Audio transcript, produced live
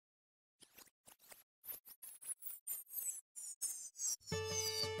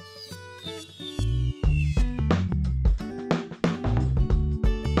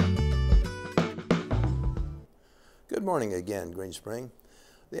Good morning again, Green Spring.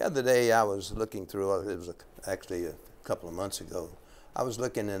 The other day I was looking through, it was actually a couple of months ago, I was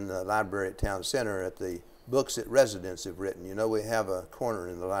looking in the library at Town Center at the books that residents have written. You know, we have a corner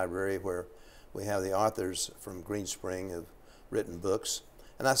in the library where we have the authors from Green Spring have written books.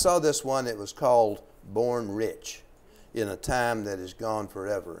 And I saw this one that was called Born Rich, in a Time That Is Gone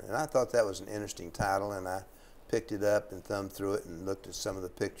Forever. And I thought that was an interesting title, and I picked it up and thumbed through it and looked at some of the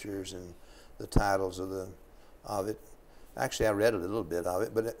pictures and the titles of it. Actually, I read a little bit of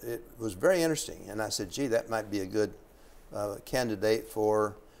it, but it was very interesting. And I said, gee, that might be a good candidate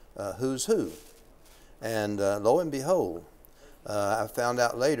for Who's Who. And lo and behold, I found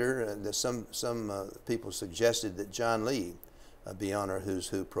out later that some people suggested that John Lee be on our Who's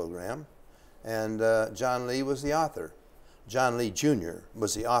Who program. And John Lee was the author. John Lee Jr.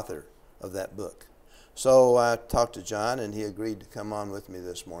 was the author of that book. So I talked to John, and he agreed to come on with me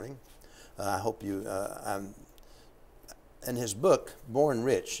this morning. I hope you, and his book, Born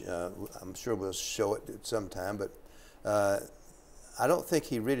Rich, I'm sure we'll show it at some time, but I don't think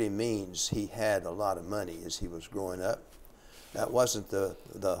he really means he had a lot of money as he was growing up. That wasn't the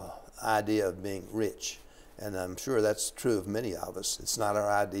idea of being rich, and I'm sure that's true of many of us. It's not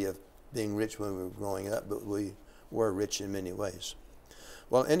our idea of being rich when we were growing up, but we were rich in many ways.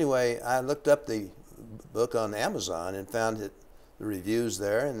 Well, anyway, I looked up the book on Amazon and found the reviews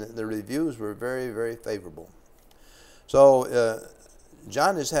there, and the reviews were very, very favorable. So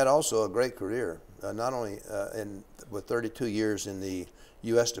John has had also a great career, not only with 32 years in the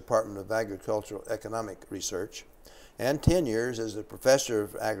U.S. Department of Agricultural Economic Research, and 10 years as a professor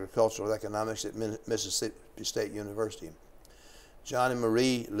of agricultural economics at Mississippi State University. John and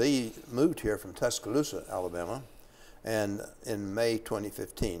Marie Lee moved here from Tuscaloosa, Alabama, and in May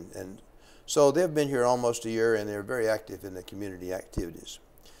 2015. And so they've been here almost a year, and they're very active in the community activities.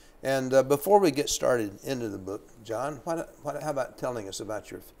 And before we get started into the book, John, how about telling us about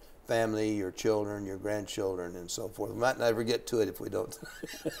your family, your children, your grandchildren, and so forth? We might never get to it if we don't.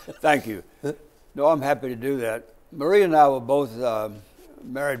 Thank you. No, I'm happy to do that. Marie and I were both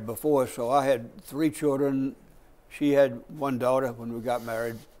married before, so I had 3 children. She had 1 daughter when we got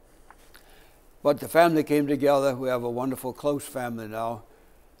married. But the family came together. We have a wonderful, close family now.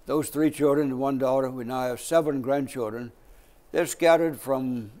 Those 3 children and 1 daughter, we now have 7 grandchildren. They're scattered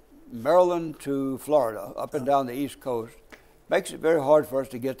from Maryland to Florida, up and down the East Coast. Makes it very hard for us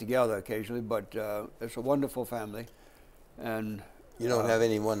to get together occasionally, but it's a wonderful family. And you don't have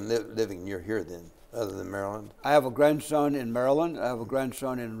anyone living near here then, other than Maryland? I have a grandson in Maryland. I have a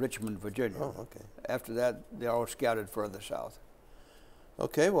grandson in Richmond, Virginia. Oh, okay. After that, they're all scattered further south.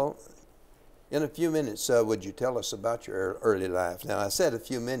 Okay, well, in a few minutes, would you tell us about your early life? Now, I said a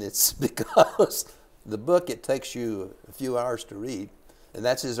few minutes because the book, it takes you a few hours to read, and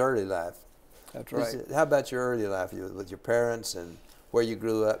that's his early life. That's right. How about your early life with your parents and where you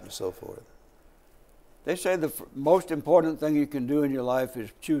grew up and so forth? They say the most important thing you can do in your life is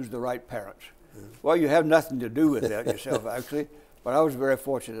choose the right parents. Mm-hmm. Well, you have nothing to do with that yourself, actually, but I was very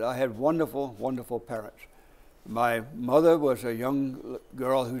fortunate. I had wonderful, wonderful parents. My mother was a young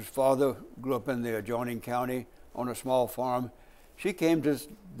girl whose father grew up in the adjoining county on a small farm. She came to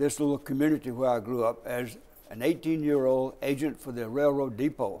this little community where I grew up as an 18-year-old agent for the railroad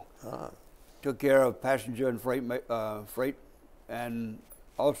depot. Ah. Took care of passenger and freight and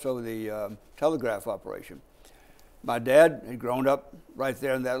also the telegraph operation. My dad had grown up right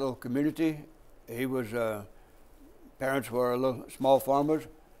there in that little community. He was, parents were little small farmers.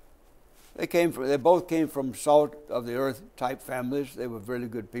 They both came from salt of the earth type families. They were really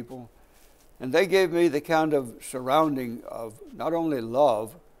good people. And they gave me the kind of surrounding of not only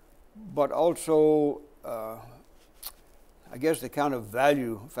love, but also, I guess, the kind of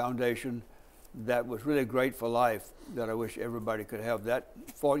value foundation that was really great for life that I wish everybody could have that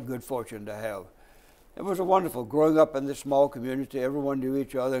good fortune to have. It was wonderful growing up in this small community. Everyone knew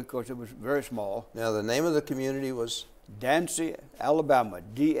each other. Of course, it was very small. Now, the name of the community was? Dancy, Alabama,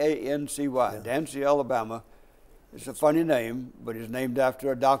 D-A-N-C-Y, yeah. Dancy, Alabama. It's a funny name, but it's named after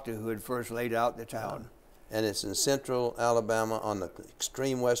a doctor who had first laid out the town. And it's in central Alabama on the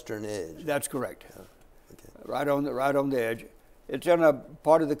extreme western edge. That's correct. Oh, okay. Right on the edge. It's in a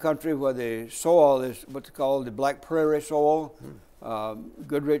part of the country where the soil is what's called the black prairie soil,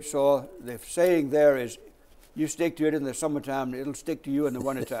 good rich soil. The saying there is, you stick to it in the summertime, it'll stick to you in the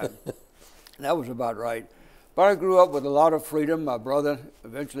wintertime. That was about right. But I grew up with a lot of freedom. My brother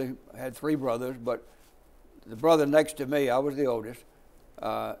eventually had 3 brothers, but the brother next to me, I was the oldest.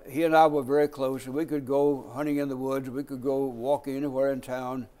 He and I were very close, and we could go hunting in the woods. We could go walking anywhere in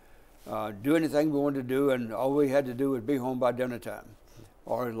town, do anything we wanted to do, and all we had to do was be home by dinner time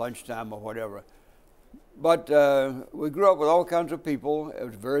or lunchtime or whatever. But we grew up with all kinds of people. It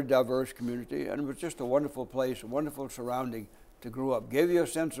was a very diverse community, and it was just a wonderful place, a wonderful surrounding to grow up. Gave you a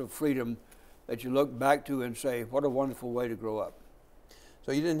sense of freedom that you look back to and say, what a wonderful way to grow up.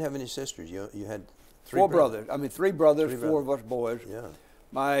 So you didn't have any sisters? You had four brothers. I mean, three brothers, four of us boys. Yeah.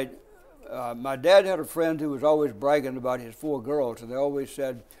 My dad had a friend who was always bragging about his 4 girls, and they always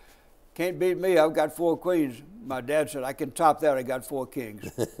said, can't beat me, I've got 4 queens. My dad said, I can top that, I got 4 kings.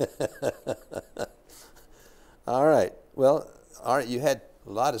 All right. Well, you had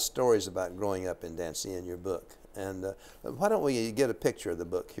a lot of stories about growing up in Dancy in your book. And why don't we get a picture of the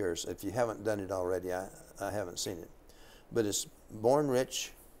book here? So if you haven't done it already, I haven't seen it. But it's Born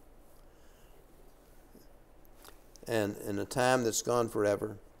Rich, and in a time that's gone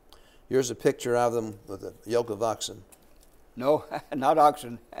forever. Here's a picture of them with a yoke of oxen. No, not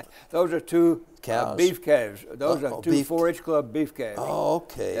oxen. Those are 2 beef calves. Those are 2 4-H Club beef calves. Oh,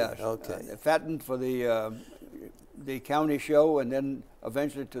 okay. Yes. Okay. Fattened for the county show and then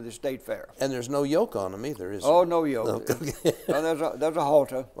eventually to the state fair. And there's no yoke on them either, is there? Oh, no yoke. Okay. No, there's a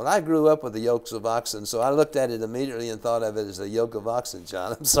halter. Well, I grew up with the yokes of oxen, so I looked at it immediately and thought of it as a yoke of oxen,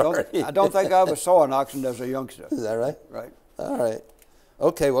 John. I'm sorry. I don't think I ever saw an oxen as a youngster. Is that right? Right. All right.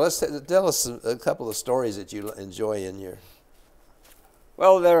 Okay, well, tell us a couple of stories that you enjoy in your...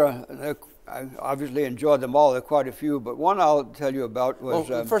 Well, I obviously enjoyed them all. There are quite a few, but one I'll tell you about was...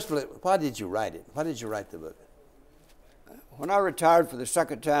 Well, first of all, why did you write it? Why did you write the book? When I retired for the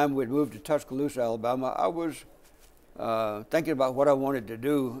second time, we'd moved to Tuscaloosa, Alabama. I was thinking about what I wanted to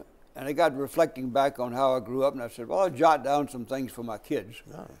do, and I got reflecting back on how I grew up, and I said, well, I'll jot down some things for my kids,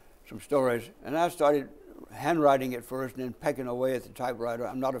 some stories. And I started handwriting at first and then pecking away at the typewriter.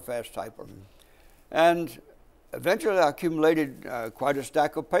 I'm not a fast typer. And eventually I accumulated quite a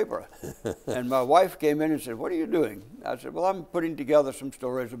stack of paper. And my wife came in and said, what are you doing? I said, well, I'm putting together some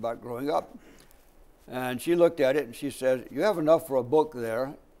stories about growing up. And she looked at it and she said, you have enough for a book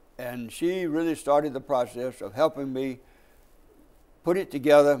there. And she really started the process of helping me put it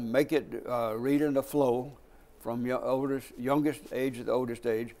together, make it read in a flow from youngest age to the oldest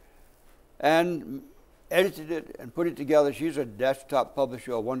age, and edited it and put it together. She's a desktop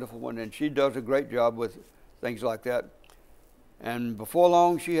publisher, a wonderful one, and she does a great job with things like that. And before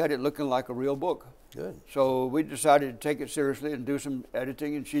long, she had it looking like a real book. Good. So we decided to take it seriously and do some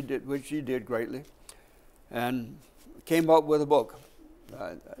editing, and she did, which she did greatly, and came up with a book.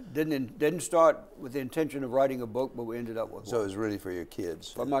 Didn't start with the intention of writing a book, but we ended up with one. So it was really for your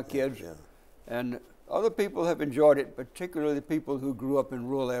kids. For my kids. Yeah. And other people have enjoyed it, particularly people who grew up in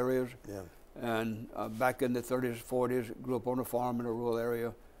rural areas. Yeah. And back in the 30s, 40s, grew up on a farm in a rural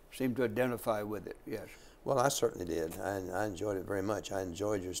area, seemed to identify with it, yes. Well, I certainly did. I enjoyed it very much. I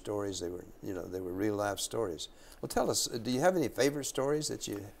enjoyed your stories. They were, they were real life stories. Well, tell us, do you have any favorite stories that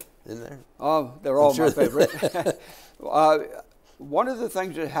you in there? Oh, they're all my favorites. One of the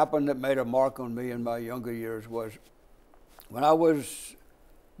things that happened that made a mark on me in my younger years was when I was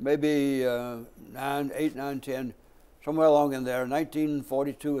maybe 8, 9, 10, somewhere along in there,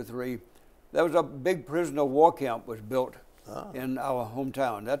 1942 or 3, there was a big prisoner of war camp was built in our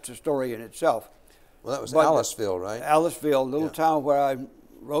hometown. That's a story in itself. Well, that was Aliceville, right? Aliceville, little town where I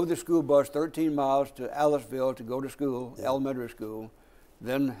rode the school bus 13 miles to Aliceville to go to school, elementary school,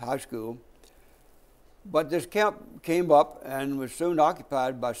 then high school. But this camp came up and was soon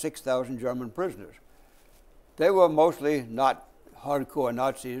occupied by 6,000 German prisoners. They were mostly not hardcore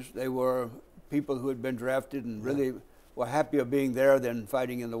Nazis. They were people who had been drafted and really were happier being there than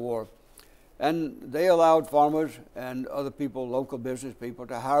fighting in the war. And they allowed farmers and other people, local business people,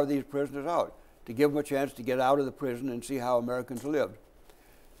 to hire these prisoners out, to give them a chance to get out of the prison and see how Americans lived.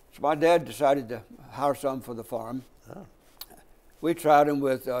 So my dad decided to hire some for the farm. Oh. We tried them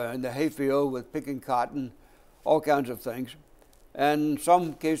with in the hayfield with picking cotton, all kinds of things. And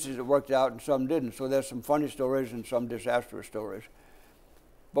some cases it worked out and some didn't. So there's some funny stories and some disastrous stories.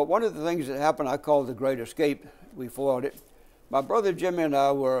 But one of the things that happened I call the Great Escape, we foiled it. My brother Jimmy and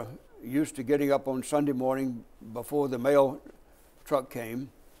I were used to getting up on Sunday morning before the mail truck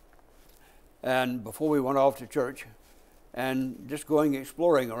came and before we went off to church and just going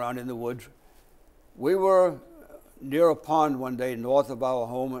exploring around in the woods. We were near a pond one day north of our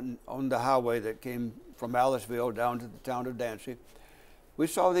home and on the highway that came from Aliceville down to the town of Dancy. We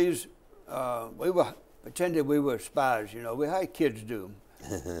saw these, we were pretending we were spies, how kids do.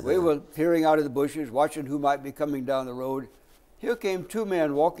 We were peering out of the bushes, watching who might be coming down the road. Here came 2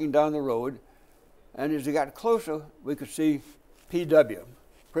 men walking down the road, and as they got closer, we could see PW,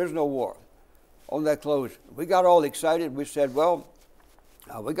 prisoner of war, on their clothes. We got all excited. We said, well,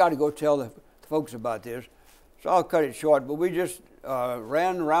 we got to go tell the folks about this. So I'll cut it short, but we just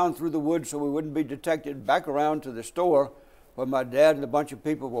ran around through the woods so we wouldn't be detected, back around to the store where my dad and a bunch of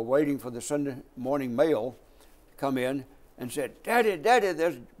people were waiting for the Sunday morning mail to come in, and said, "Daddy, Daddy,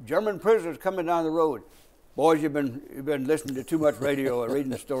 there's German prisoners coming down the road." "Boys, you've been listening to too much radio or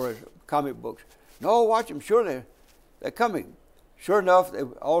reading the stories, comic books." "No, watch them. Sure, they're coming." Sure enough, they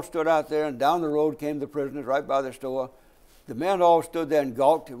all stood out there, and down the road came the prisoners right by the store. The men all stood there and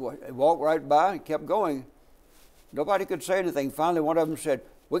gawked. They walked right by and kept going. Nobody could say anything. Finally, one of them said,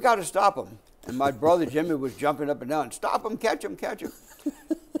 "We got to stop them." And my brother Jimmy was jumping up and down, "Stop them, catch them, catch them."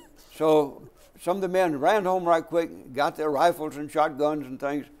 So some of the men ran home right quick, got their rifles and shotguns and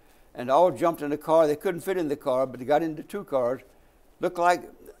things, and all jumped in the car. They couldn't fit in the car, but they got into two cars. Looked like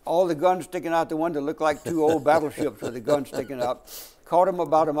all the guns sticking out the window, looked like two old battleships with the guns sticking out. Caught them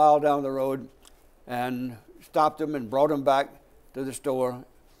about a mile down the road and stopped them and brought them back to the store,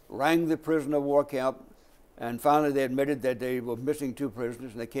 rang the prisoner of war camp, and finally they admitted that they were missing two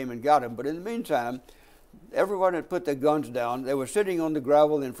prisoners, and they came and got them. But in the meantime, everyone had put their guns down. They were sitting on the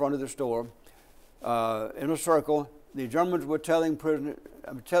gravel in front of the store in a circle. The Germans were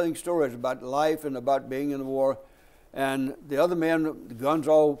telling stories about life and about being in the war. And the other men, the guns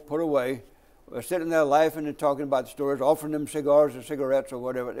all put away, were sitting there laughing and talking about the stories, offering them cigars or cigarettes or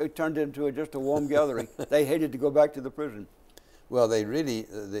whatever. It turned into just a warm gathering. They hated to go back to the prison. Well, they really,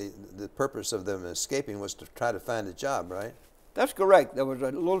 the purpose of them escaping was to try to find a job, right? That's correct. There was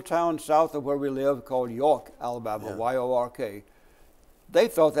a little town south of where we live called York, Alabama, Yeah. Y-O-R-K. They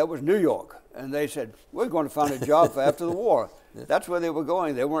thought that was New York, and they said, "We're going to find a job for after the war." Yeah. That's where they were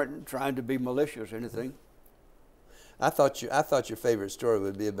going. They weren't trying to be malicious or anything. I thought your favorite story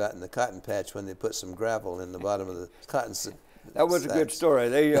would be about in the cotton patch when they put some gravel in the bottom of the cotton sacks. That was a good story.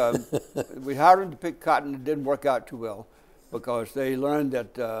 They we hired them to pick cotton. It didn't work out too well because they learned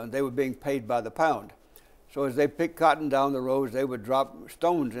that they were being paid by the pound. So as they picked cotton down the roads, they would drop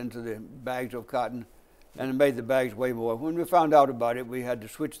stones into the bags of cotton, and it made the bags weigh more. When we found out about it, we had to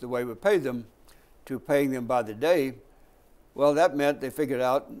switch the way we paid them to paying them by the day. Well, that meant they figured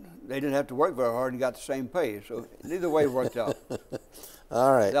out they didn't have to work very hard and got the same pay. So neither way worked out.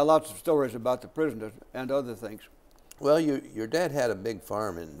 All right. There are lots of stories about the prisoners and other things. Well, your dad had a big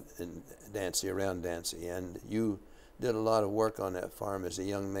farm in Dancy, around Dancy, and you did a lot of work on that farm as a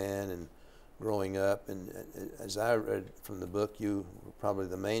young man and growing up. And as I read from the book, you were probably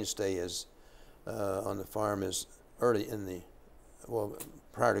the mainstay on the farm as early in the, well,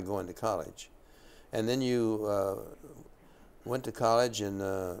 prior to going to college. And then you went to college, and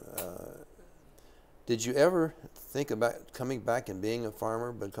did you ever think about coming back and being a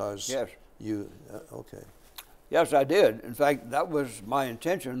farmer? Because Yes. Okay. Yes, I did. In fact, that was my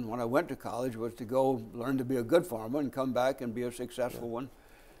intention when I went to college, was to go learn to be a good farmer and come back and be a successful one.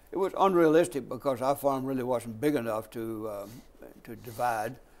 It was unrealistic because our farm really wasn't big enough to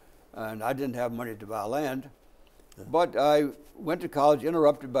divide, and I didn't have money to buy land. Yeah. But I went to college,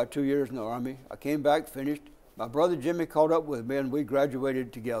 interrupted by 2 years in the Army. I came back, finished. My brother Jimmy caught up with me, and we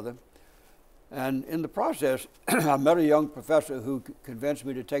graduated together. And in the process, I met a young professor who convinced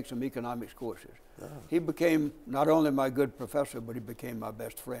me to take some economics courses. Oh. He became not only my good professor, but he became my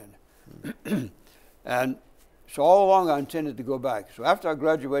best friend. And so all along I intended to go back. So after I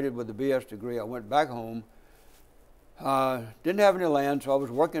graduated with a BS degree, I went back home. Didn't have any land, so I was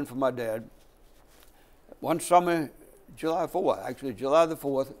working for my dad. One summer, July the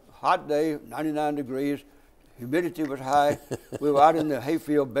 4th, hot day, 99 degrees, humidity was high. We were out in the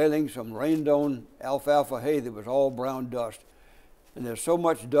hayfield baling some rained-on alfalfa hay that was all brown dust. And there's so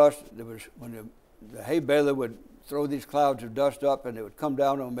much dust, when the hay baler would throw these clouds of dust up and it would come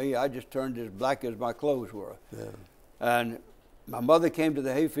down on me, I just turned as black as my clothes were. Yeah. And my mother came to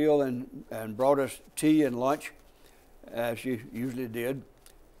the hayfield and brought us tea and lunch, as she usually did,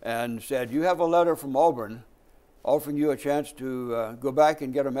 and said, "You have a letter from Auburn offering you a chance to go back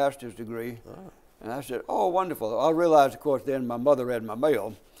and get a master's degree." Oh. And I said, "Oh, wonderful." I realized, of course, then my mother read my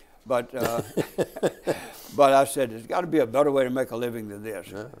mail, but but I said, "There's got to be a better way to make a living than this."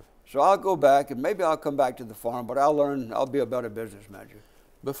 Yeah. So I'll go back, and maybe I'll come back to the farm, but I'll be a better business manager.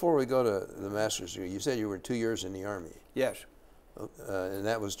 Before we go to the master's degree, you said you were 2 years in the Army. Yes. And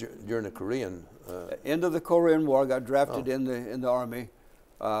that was during the Korean... End of the Korean War. I got drafted in the Army.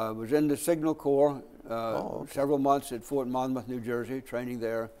 Was in the Signal Corps several months at Fort Monmouth, New Jersey, training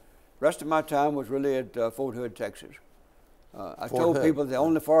there. Rest of my time was really at Fort Hood, Texas. I told people the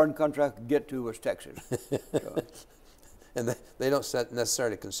only foreign country I could get to was Texas. So. And they don't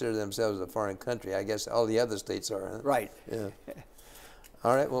necessarily consider themselves a foreign country. I guess all the other states are. Huh? Right. Yeah.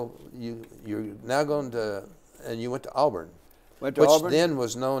 All right. Well, you're now going to, and you went to Auburn. Went to Auburn. Which then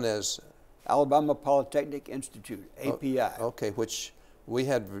was known as Alabama Polytechnic Institute, API. Okay, which we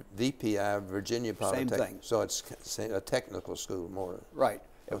had VPI, Virginia Polytechnic. Same thing. So it's a technical school more. Right.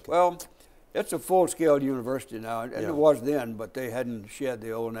 Okay. Well, it's a full-scale university now, and Yeah. it was then, but they hadn't shed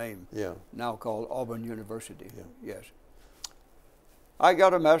the old name. Yeah. Now called Auburn University. Yeah. Yes. I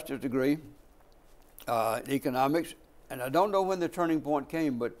got a master's degree in economics, and I don't know when the turning point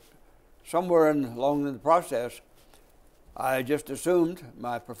came, but somewhere along in the process, I just assumed,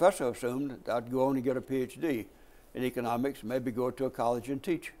 my professor assumed, that I'd go on and get a PhD in economics, maybe go to a college and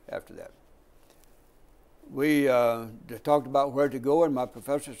teach after that. We just talked about where to go, and my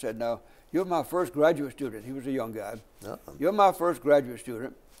professor said, "Now, you're my first graduate student." He was a young guy. "You're my first graduate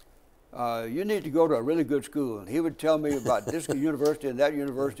student. You need to go to a really good school." And he would tell me about this university and that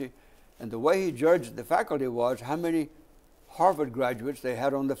university. And the way he judged the faculty was how many Harvard graduates they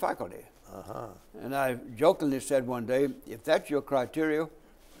had on the faculty. And I jokingly said one day, "If that's your criteria,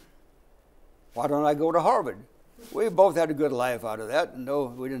 why don't I go to Harvard?" We both had a good laugh out of that. No,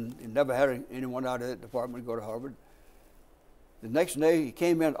 we never had anyone out of that department go to Harvard. The next day, he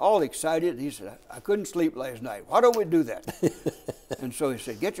came in all excited. He said, "I couldn't sleep last night. Why don't we do that?" And so he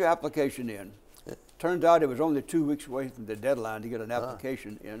said, "Get your application in." Turned out it was only 2 weeks away from the deadline to get an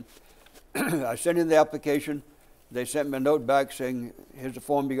application in. I sent in the application. They sent me a note back saying, "Here's the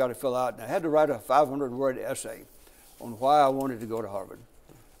form you got to fill out." And I had to write a 500-word essay on why I wanted to go to Harvard.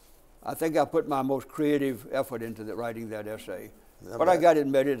 I think I put my most creative effort into writing that essay. But I got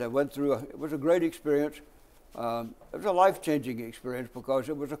admitted. I went through, it was a great experience. It was a life-changing experience because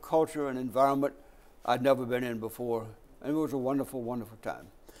it was a culture and environment I'd never been in before. And it was a wonderful, wonderful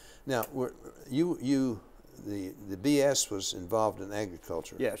time. Now, the BS was involved in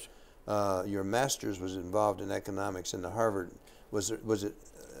agriculture. Yes. Your master's was involved in economics, and the Harvard, was it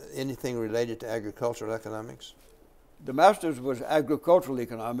anything related to agricultural economics? The master's was agricultural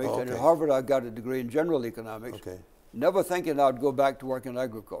economics, Oh, okay. and at Harvard I got a degree in general economics. Okay. Never thinking I'd go back to work in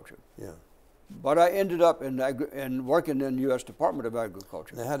agriculture. Yeah. But I ended up in working in the U.S. Department of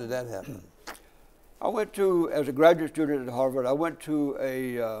Agriculture. Now, how did that happen? I went to, as a graduate student at Harvard, I went to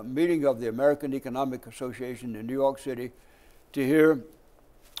a meeting of the American Economic Association in New York City to hear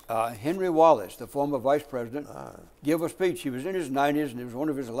Henry Wallace, the former vice president, give a speech. He was in his 90s, and it was one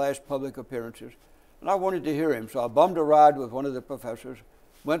of his last public appearances. And I wanted to hear him, so I bummed a ride with one of the professors,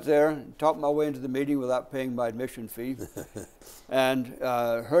 went there and talked my way into the meeting without paying my admission fee, and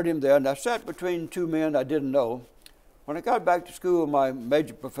heard him there. And I sat between two men I didn't know. When I got back to school, my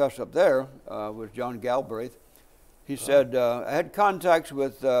major professor up there was John Galbraith. He said, I had contacts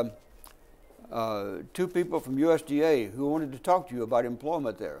with 2 people from USDA who wanted to talk to you about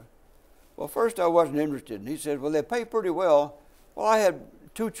employment there. Well, first I wasn't interested. And he said, "Well, they pay pretty well." Well, I had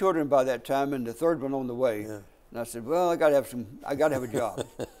 2 children by that time, and the third one on the way. Yeah. And I said, "Well, I got to have a job."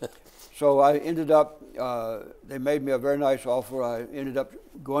 So I ended up, they made me a very nice offer. I ended up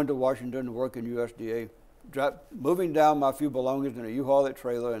going to Washington to work in USDA, moving down my few belongings in a U-Haul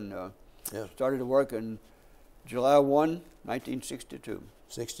trailer, and started to work in July 1, 1962.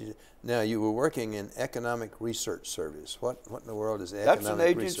 Now, you were working in Economic Research Service. What in the world is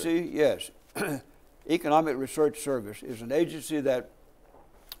Economic Research? That's an agency, yes. Economic Research Service is an agency that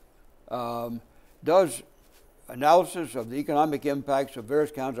does analysis of the economic impacts of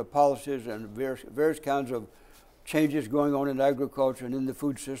various kinds of policies and various kinds of changes going on in agriculture and in the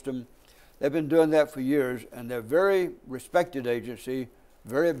food system. They've been doing that for years, and they're a very respected agency,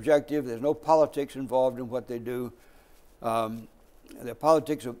 very objective. There's no politics involved in what they do. There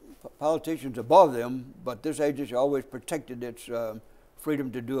are politicians above them, but this agency always protected its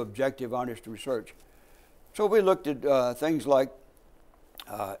freedom to do objective, honest research. So we looked at things like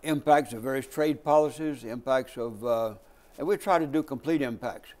impacts of various trade policies, impacts of, and we try to do complete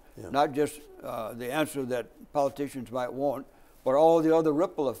impacts, not just the answer that politicians might want, but all the other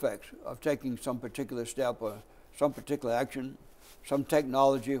ripple effects of taking some particular step or some particular action, some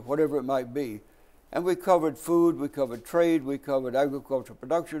technology, whatever it might be. And we covered food, we covered trade, we covered agricultural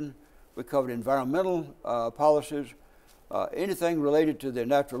production, we covered environmental policies, anything related to the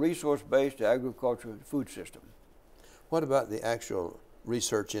natural resource-based agriculture food system. What about the actual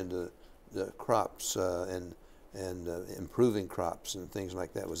research into the crops and improving crops and things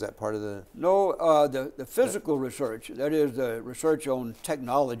like that? Was that part of the? No, the physical research, that is the research on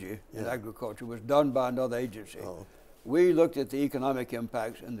technology in agriculture, was done by another agency. Oh. We looked at the economic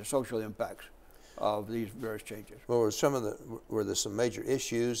impacts and the social impacts of these various changes. Well, were there some major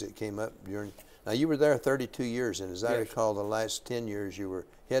issues that came up during? Now, you were there 32 years, and as I recall, the last 10 years you were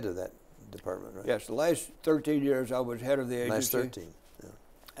head of that department, right? Yes, the last 13 years I was head of the agency. Last 13,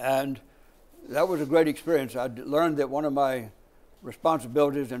 And that was a great experience. I learned that one of my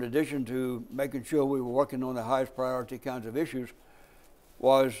responsibilities, in addition to making sure we were working on the highest priority kinds of issues,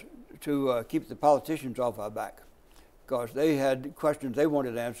 was to keep the politicians off our back, because they had questions they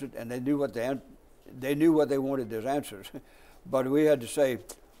wanted answered, and they knew what they wanted as answers. But we had to say,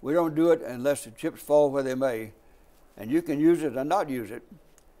 we don't do it unless the chips fall where they may, and you can use it or not use it,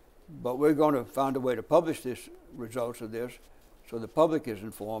 but we're going to find a way to publish this results of this so the public is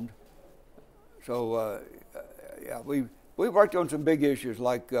informed. So yeah, we worked on some big issues,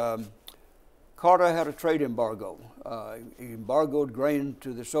 like Carter had a trade embargo. He embargoed grain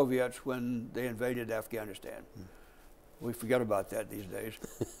to the Soviets when they invaded Afghanistan. We forget about that these days.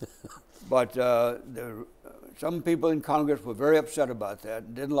 But some people in Congress were very upset about that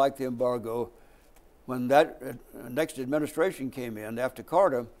and didn't like the embargo. When that next administration came in after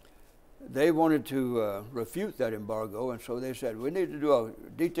Carter, they wanted to refute that embargo, and so they said, we need to do a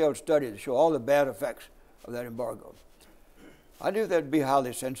detailed study to show all the bad effects of that embargo. I knew that would be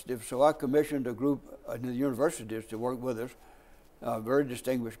highly sensitive, so I commissioned a group in the universities to work with us, a very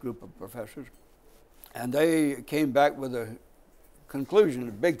distinguished group of professors, and they came back with a conclusion,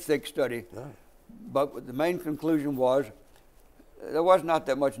 a big, thick study, but the main conclusion was there was not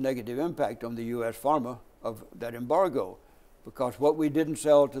that much negative impact on the U.S. farmer of that embargo, because what we didn't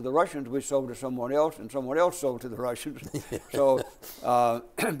sell to the Russians, we sold to someone else, and someone else sold to the Russians. So,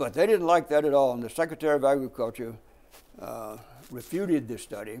 but they didn't like that at all, and the Secretary of Agriculture refuted this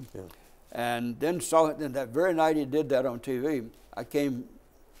study, and then that very night he did that on TV,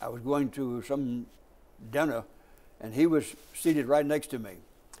 I was going to some dinner, and he was seated right next to me.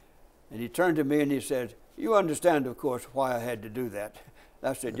 And he turned to me and he said, you understand, of course, why I had to do that. And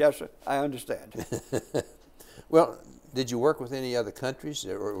I said, yes, sir, I understand. Well, did you work with any other countries,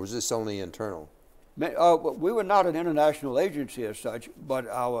 or was this only internal? We were not an international agency as such, but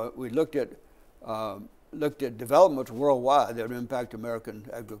we looked at developments worldwide that would impact American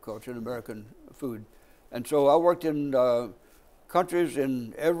agriculture and American food. And so I worked in countries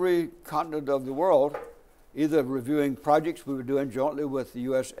in every continent of the world, either reviewing projects we were doing jointly with the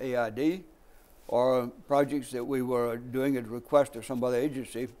USAID, or projects that we were doing at request of some other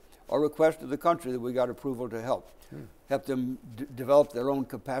agency, or request of the country that we got approval to help. Help them develop their own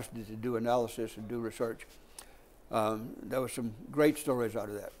capacity to do analysis and do research. There were some great stories out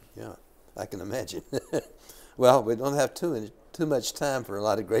of that. Yeah, I can imagine. Well, we don't have too much time for a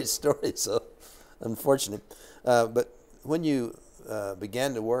lot of great stories, so unfortunate. But when you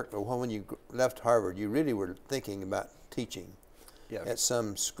began to work, or when you left Harvard, you really were thinking about teaching at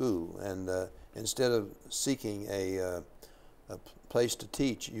some school, and instead of seeking a place to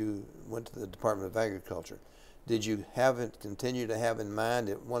teach, you went to the Department of Agriculture. Did you continue to have in mind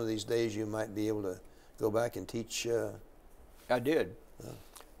that one of these days you might be able to go back and teach? I did.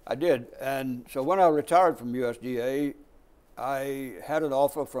 I did. And so when I retired from USDA, I had an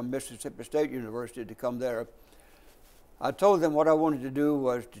offer from Mississippi State University to come there. I told them what I wanted to do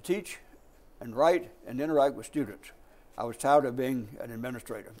was to teach and write and interact with students. I was tired of being an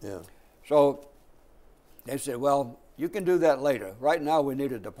administrator. So they said, well, you can do that later. Right now we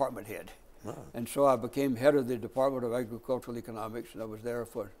need a department head. And so I became head of the Department of Agricultural Economics, and I was there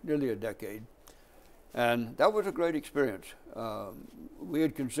for nearly a decade. And that was a great experience. We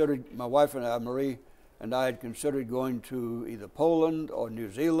had considered, my wife and I, Marie, and I had considered going to either Poland or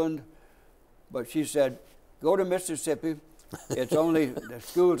New Zealand, but she said, go to Mississippi. It's only, the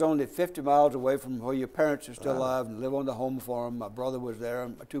school's only 50 miles away from where your parents are still alive and live on the home farm. My brother was there,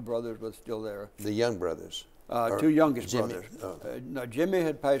 and my two brothers were still there. The young brothers? Two youngest Jimmy. brothers. Oh. No, Jimmy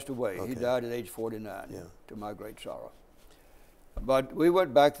had passed away. He died at age 49, to my great sorrow. But we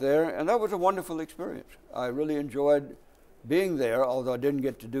went back there, and that was a wonderful experience. I really enjoyed being there, although I didn't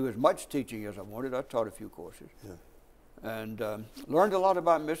get to do as much teaching as I wanted. I taught a few courses. And learned a lot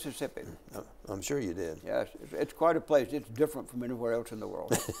about Mississippi. I'm sure you did. Yes, it's quite a place. It's different from anywhere else in the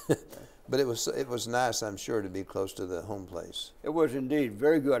world. But it was nice, I'm sure, to be close to the home place. It was indeed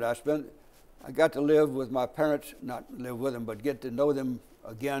very good. I got to live with my parents, not live with them, but get to know them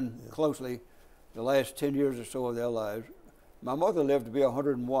again closely the last 10 years or so of their lives. My mother lived to be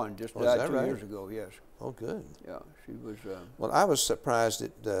 101, just died 2 years ago, yes. Oh, good. Yeah, she was... Well, I was surprised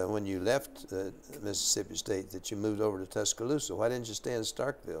that when you left Mississippi State that you moved over to Tuscaloosa. Why didn't you stay in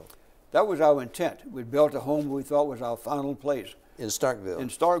Starkville? That was our intent. We built a home we thought was our final place. In Starkville? In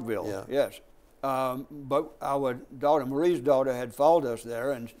Starkville, yes. But our daughter, Marie's daughter, had followed us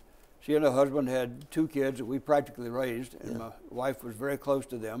there, and she and her husband had 2 kids that we practically raised, and my wife was very close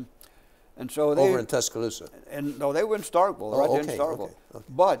to them. And so they... Over in Tuscaloosa? And no, they were in Starkville, right in Starkville. Okay.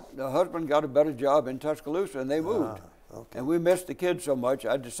 But the husband got a better job in Tuscaloosa, and they moved. And we missed the kids so much,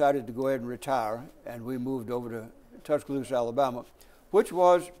 I decided to go ahead and retire, and we moved over Tuscaloosa, Alabama, which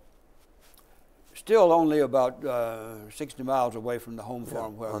was still only about 60 miles away from the home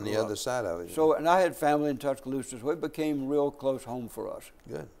farm where I on grew the up. other side of it. So, and I had family in Tuscaloosa, so it became real close home for us.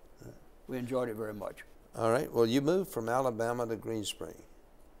 Good. We enjoyed it very much. All right. Well, you moved from Alabama to Green Spring,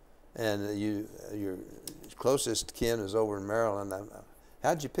 and your closest kin is over in Maryland.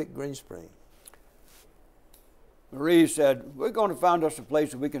 How'd you pick Green Spring? Marie said, we're going to find us a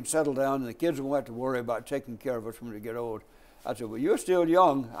place that we can settle down and the kids won't have to worry about taking care of us when we get old. I said, well, you're still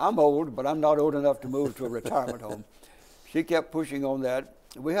young. I'm old, but I'm not old enough to move to a retirement home. She kept pushing on that.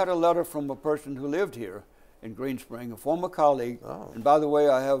 We had a letter from a person who lived here in Green Spring, a former colleague. Oh. And by the way,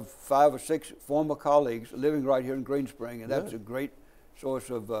 I have 5 or 6 former colleagues living right here in Green Spring, and Good. that's a great source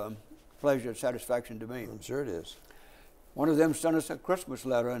of pleasure and satisfaction to me. I'm sure it is. One of them sent us a Christmas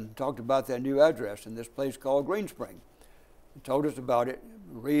letter and talked about their new address in this place called Green Spring. He told us about it.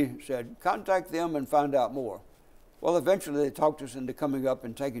 Marie said, contact them and find out more. Well, eventually they talked us into coming up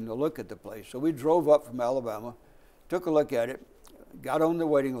and taking a look at the place. So we drove up from Alabama, took a look at it, got on the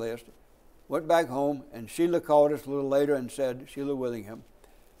waiting list, went back home, and Sheila called us a little later and said, Sheila Willingham,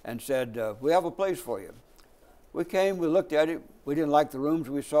 and said, we have a place for you. We came, we looked at it, we didn't like the rooms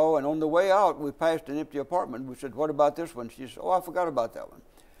we saw, and on the way out, we passed an empty apartment. We said, what about this one? She said, oh, I forgot about that one.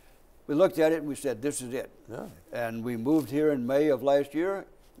 We looked at it and we said, this is it. Yeah. And we moved here in May of last year.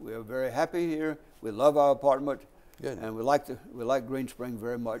 We are very happy here. We love our apartment. Good. And we like Green Spring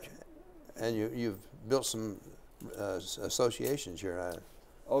very much. And you've built some associations here.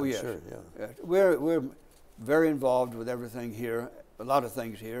 Oh, I'm yes. Sure, yeah. Yes. We're very involved with everything here, a lot of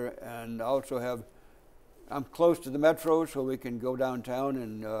things here, and I also have, I'm close to the metro, so we can go downtown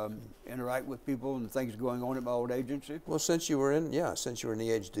and interact with people and things going on at my old agency. Well, since you were in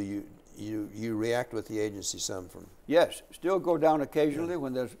the age, do you react with the agency some from? Yes, still go down occasionally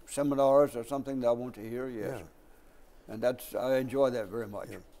when there's seminars or something that I want to hear, yes. Yeah. And I enjoy that very much.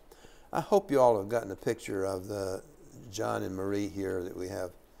 Yeah. I hope you all have gotten a picture of the John and Marie here that we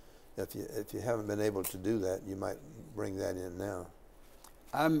have. If you haven't been able to do that, you might bring that in now.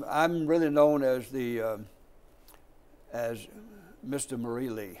 I'm really known as the as Mr. Marie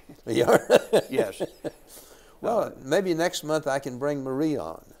Lee. Yeah. Yes. Well, maybe next month I can bring Marie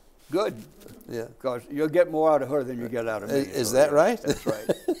on. Good. Yeah. Because you'll get more out of her than you get out of me. Is that right? That's right.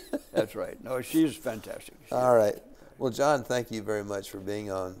 That's right. No, she's fantastic. All right. Well, John, thank you very much for being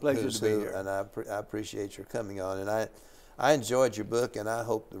on Pleasure Who's to be Who, here. and I appreciate your coming on. And I enjoyed your book, and I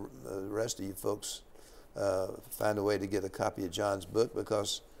hope the rest of you folks find a way to get a copy of John's book,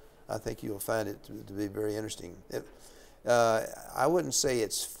 because I think you'll find it to be very interesting. I wouldn't say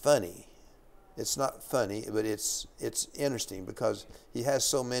it's funny. It's not funny, but it's interesting because he has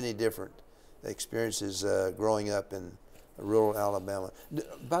so many different experiences growing up in rural Alabama.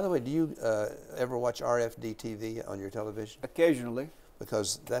 By the way, do you ever watch RFD-TV on your television? Occasionally.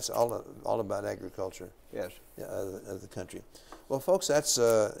 Because that's all about agriculture. Yes. Of the country. Well, folks, that's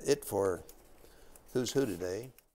it for Who's Who today.